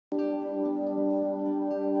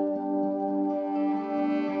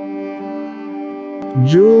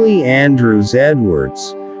Julie Andrews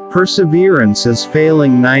Edwards. Perseverance is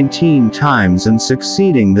failing 19 times and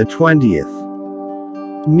succeeding the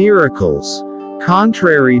 20th. Miracles,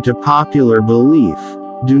 contrary to popular belief,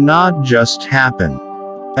 do not just happen.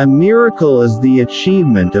 A miracle is the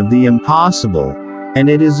achievement of the impossible, and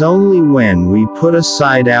it is only when we put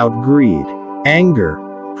aside greed, anger,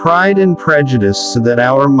 pride and prejudice so that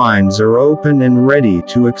our minds are open and ready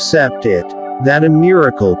to accept it, that a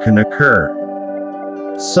miracle can occur.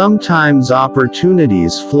 Sometimes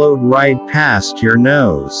opportunities float right past your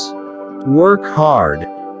nose. Work hard,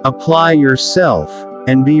 apply yourself,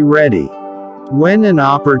 and be ready. When an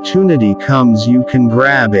opportunity comes, you can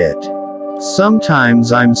grab it.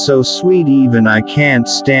 Sometimes I'm so sweet even I can't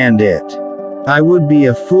stand it. I would be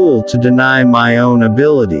a fool to deny my own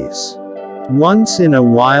abilities. Once in a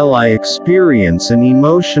while I experience an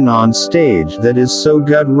emotion on stage that is so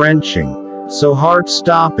gut-wrenching, so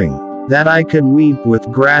heart-stopping, that I could weep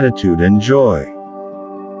with gratitude and joy.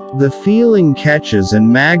 The feeling catches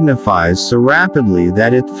and magnifies so rapidly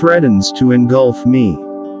that it threatens to engulf me.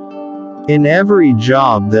 In every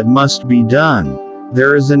job that must be done,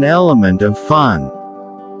 there is an element of fun.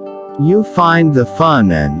 You find the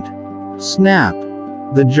fun and snap,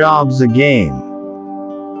 the job's a game.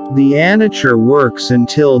 The amateur works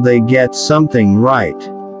until they get something right.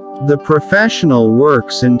 The professional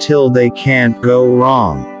works until they can't go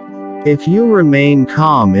wrong. If you remain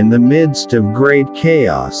calm in the midst of great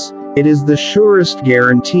chaos, it is the surest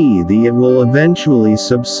guarantee that it will eventually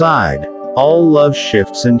subside. All love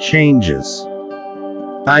shifts and changes.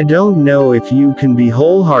 I don't know if you can be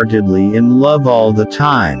wholeheartedly in love all the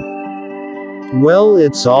time. Well,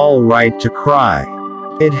 it's all right to cry.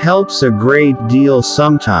 It helps a great deal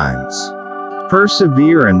sometimes.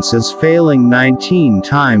 Perseverance is failing 19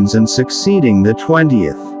 times and succeeding the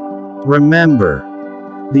 20th. Remember,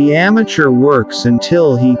 the amateur works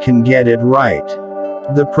until he can get it right.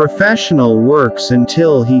 The professional works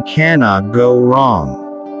until he cannot go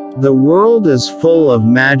wrong. The world is full of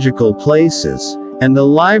magical places, and the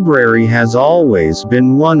library has always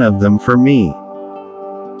been one of them for me.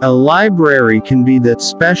 A library can be that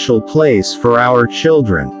special place for our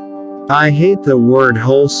children. I hate the word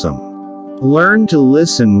wholesome. Learn to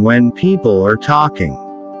listen when people are talking.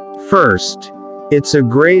 First, it's a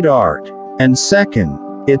great art, and second,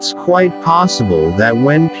 it's quite possible that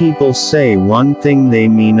when people say one thing they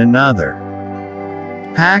mean another.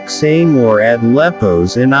 Pax amor et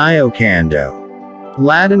lepos in iocando.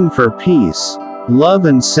 Latin for peace, love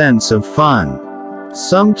and sense of fun.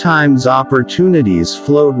 Sometimes opportunities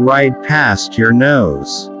float right past your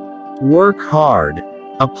nose. Work hard,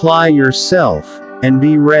 apply yourself, and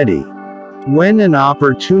be ready. When an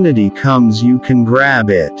opportunity comes, you can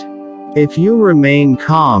grab it. If you remain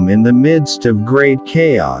calm in the midst of great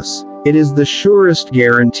chaos, it is the surest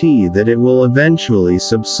guarantee that it will eventually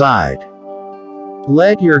subside.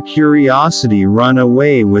 Let your curiosity run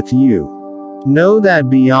away with you. Know that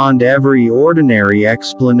beyond every ordinary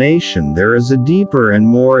explanation there is a deeper and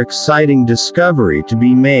more exciting discovery to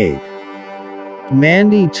be made.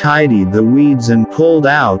 Mandy tidied the weeds and pulled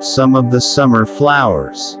out some of the summer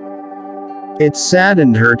flowers. It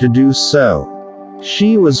saddened her to do so.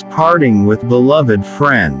 She was parting with beloved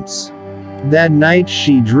friends. That night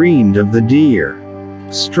she dreamed of the deer.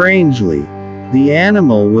 Strangely, the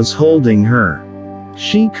animal was holding her.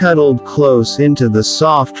 She cuddled close into the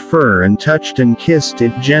soft fur and touched and kissed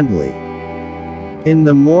it gently. In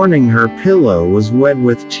the morning her pillow was wet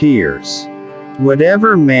with tears.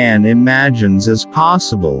 Whatever man imagines as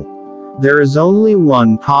possible, there is only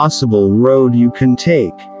one possible road you can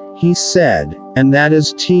take, he said, and that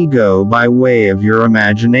is to go by way of your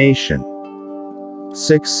imagination.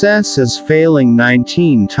 Success is failing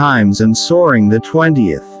 19 times and soaring the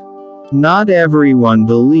 20th. Not everyone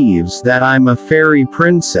believes that I'm a fairy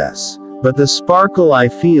princess, but the sparkle I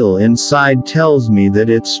feel inside tells me that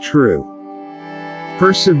it's true.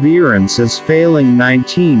 Perseverance is failing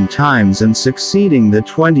 19 times and succeeding the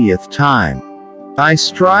 20th time. I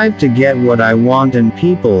strive to get what I want, and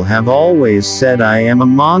people have always said I am a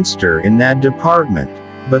monster in that department,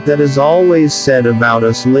 but that is always said about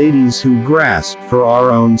us ladies who grasp for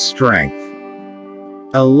our own strength.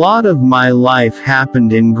 A lot of my life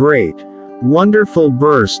happened in great, wonderful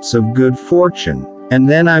bursts of good fortune, and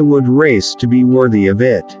then I would race to be worthy of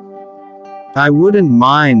it. I wouldn't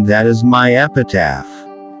mind that as my epitaph.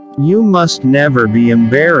 You must never be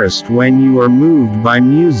embarrassed when you are moved by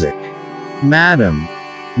music. Madam,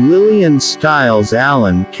 Lillian Stiles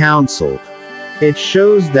Allen counseled. It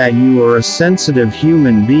shows that you are a sensitive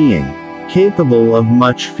human being, capable of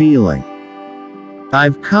much feeling.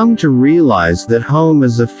 I've come to realize that home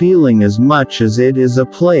is a feeling as much as it is a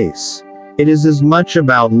place. It is as much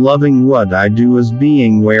about loving what I do as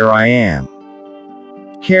being where I am.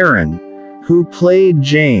 Karen, who played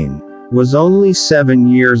Jane, was only 7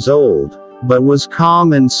 years old, but was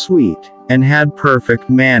calm and sweet, and had perfect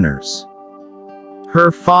manners. Her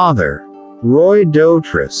father, Roy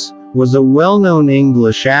Dotrice, was a well-known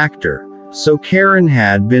English actor, so Karen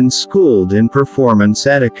had been schooled in performance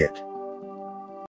etiquette.